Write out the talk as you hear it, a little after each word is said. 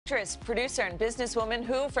actress, producer, and businesswoman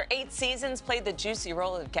who, for 8 seasons, played the juicy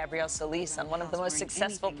role of Gabrielle Solis on one of the most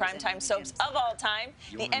successful primetime soaps of all time,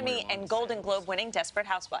 the Emmy and Golden Globe-winning Desperate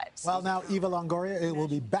Housewives. Well, now, Eva Longoria will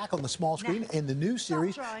be back on the small screen in the new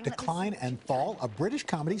series, Decline and Fall, a British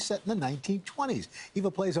comedy set in the 1920s.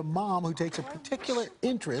 Eva plays a mom who takes a particular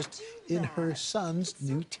interest in her son's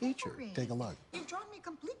new teacher. Take a look. You've drawn me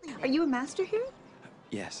completely. Are you a master here?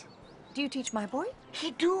 Yes. Do you teach my boy?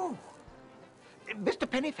 He do. Mr.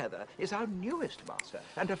 Pennyfeather is our newest master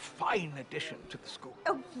and a fine addition to the school.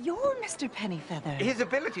 Oh, you're Mr. Pennyfeather. His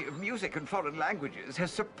ability of music and foreign languages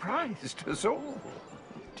has surprised us all.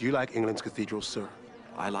 Do you like England's cathedrals, sir?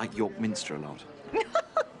 I like York Minster a lot.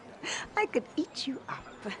 I could eat you up.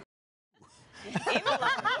 Eva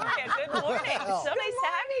Longoria, good morning. So nice to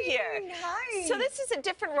have you here. Hi. So this is a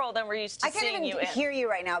different role than we're used to seeing you in. I can't even hear you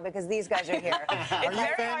right now because these guys are here. It's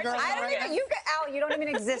very hard to I don't even, Al, you don't even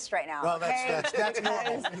exist right now. Well, okay? that's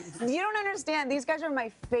normal. You don't understand. These guys are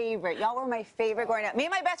my favorite. Y'all were my favorite growing up. Me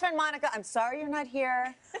and my best friend Monica, I'm sorry you're not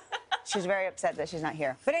here. She's very upset that she's not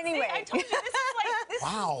here. But anyway. See, I told you, this is like, this,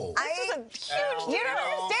 Wow. this is a huge You don't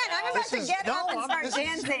understand. I'm about to get up and start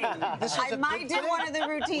dancing. I might do one of the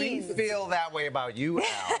routines. We feel that way about you, Al.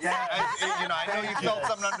 I know you felt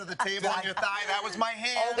something under the table on your thigh. That was my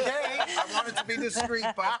hand. Okay. I wanted to be discreet,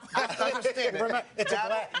 but just understand it. It's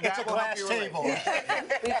a glass table.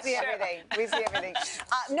 We see everything. We see everything.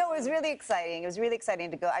 No, it was really exciting. It was really exciting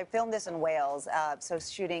to go. I filmed this in Wales, so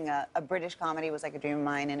shooting a British comedy was like a dream of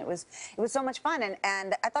mine, and it was so much fun.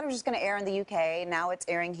 And I thought it was just going to air in the UK. Now it's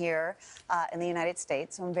airing here in the United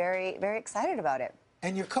States. So I'm very, very excited about it.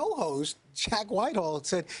 And your co-host, Jack Whitehall,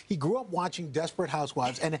 said he grew up watching Desperate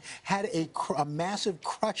Housewives and had a massive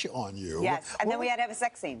crush on you. Yes, and then we had to have a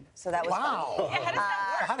sex scene, so that was wow. fun. Yeah,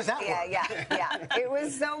 how does that work? Yeah. It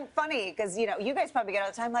was so funny because, you guys probably get all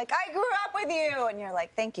the time like, I grew up with you, and you're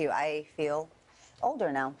like, thank you, I feel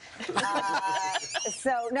older now.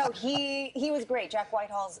 So no, he was great. Jack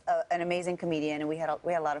Whitehall's an amazing comedian, and we had a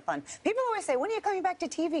lot of fun. People always say, when are you coming back to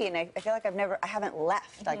TV? And I feel like I haven't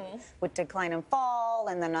left. Like with Decline and Fall,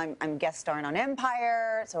 and then I'm guest starring on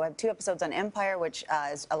Empire. So I have 2 episodes on Empire, which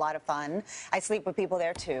is a lot of fun. I sleep with people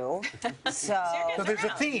there too. So there's a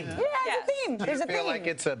theme. Yeah, there's a theme. There's a theme. I feel like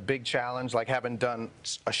it's a big challenge, like having done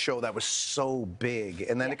a show that was so big,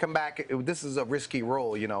 and then to come back, this is a risky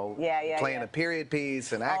role, playing a period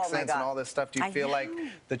piece and accents and all this stuff. Do you feel like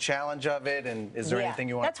the challenge of it, and is there anything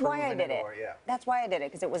you want to prove? That's why I did it. That's why I did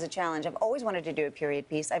it, because it was a challenge. I've always wanted to do a period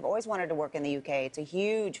piece. I've always wanted to work in the UK. It's a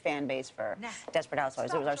huge fan base for Desperate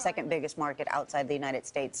Housewives. It was our second biggest market outside the United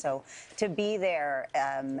States. So to be there,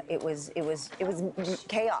 it was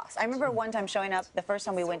chaos. I remember one time showing up, the first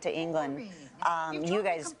time we went to England. You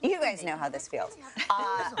guys know how this feels.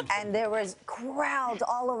 And there was crowds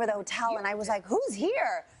all over the hotel, and I was like, who's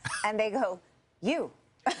here? And they go, you.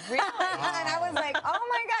 Really? And I was like, oh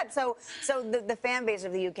my God. So the fan base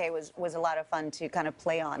of the UK was a lot of fun to kind of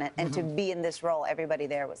play on it. And to be in this role, everybody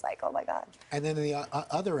there was like, oh my God. And then on the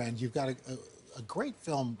other end, you've got a great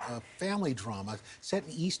film, family drama, set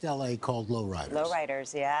in East LA called Lowriders.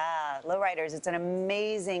 Lowriders, yeah. Lowriders. It's an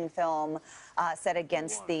amazing film set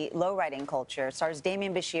against the lowriding culture. It stars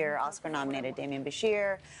Damian Bashir, Oscar-nominated Damian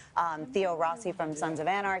Bashir, Theo Rossi from Sons of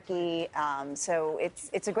Anarchy. So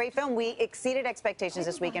it's a great film. We exceeded expectations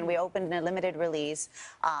this weekend. We opened in a limited release,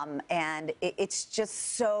 and it's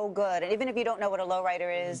just so good. And even if you don't know what a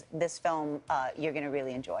lowrider is, this film you're going to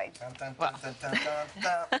really enjoy.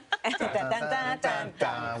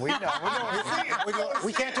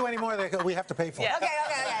 We can't do any more of that. We have to pay for it. Okay.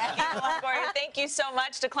 Longoria, thank you so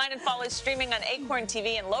much. Decline and Fall is streaming on Acorn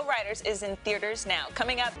TV, and Lowriders is in theaters now.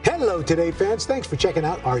 Coming up. Hello, Today fans. Thanks for checking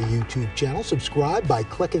out our YouTube channel. Subscribe by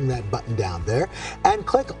clicking that button down there, and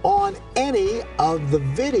click on any of the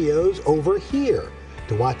videos over here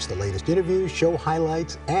to watch the latest interviews, show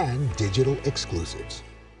highlights, and digital exclusives.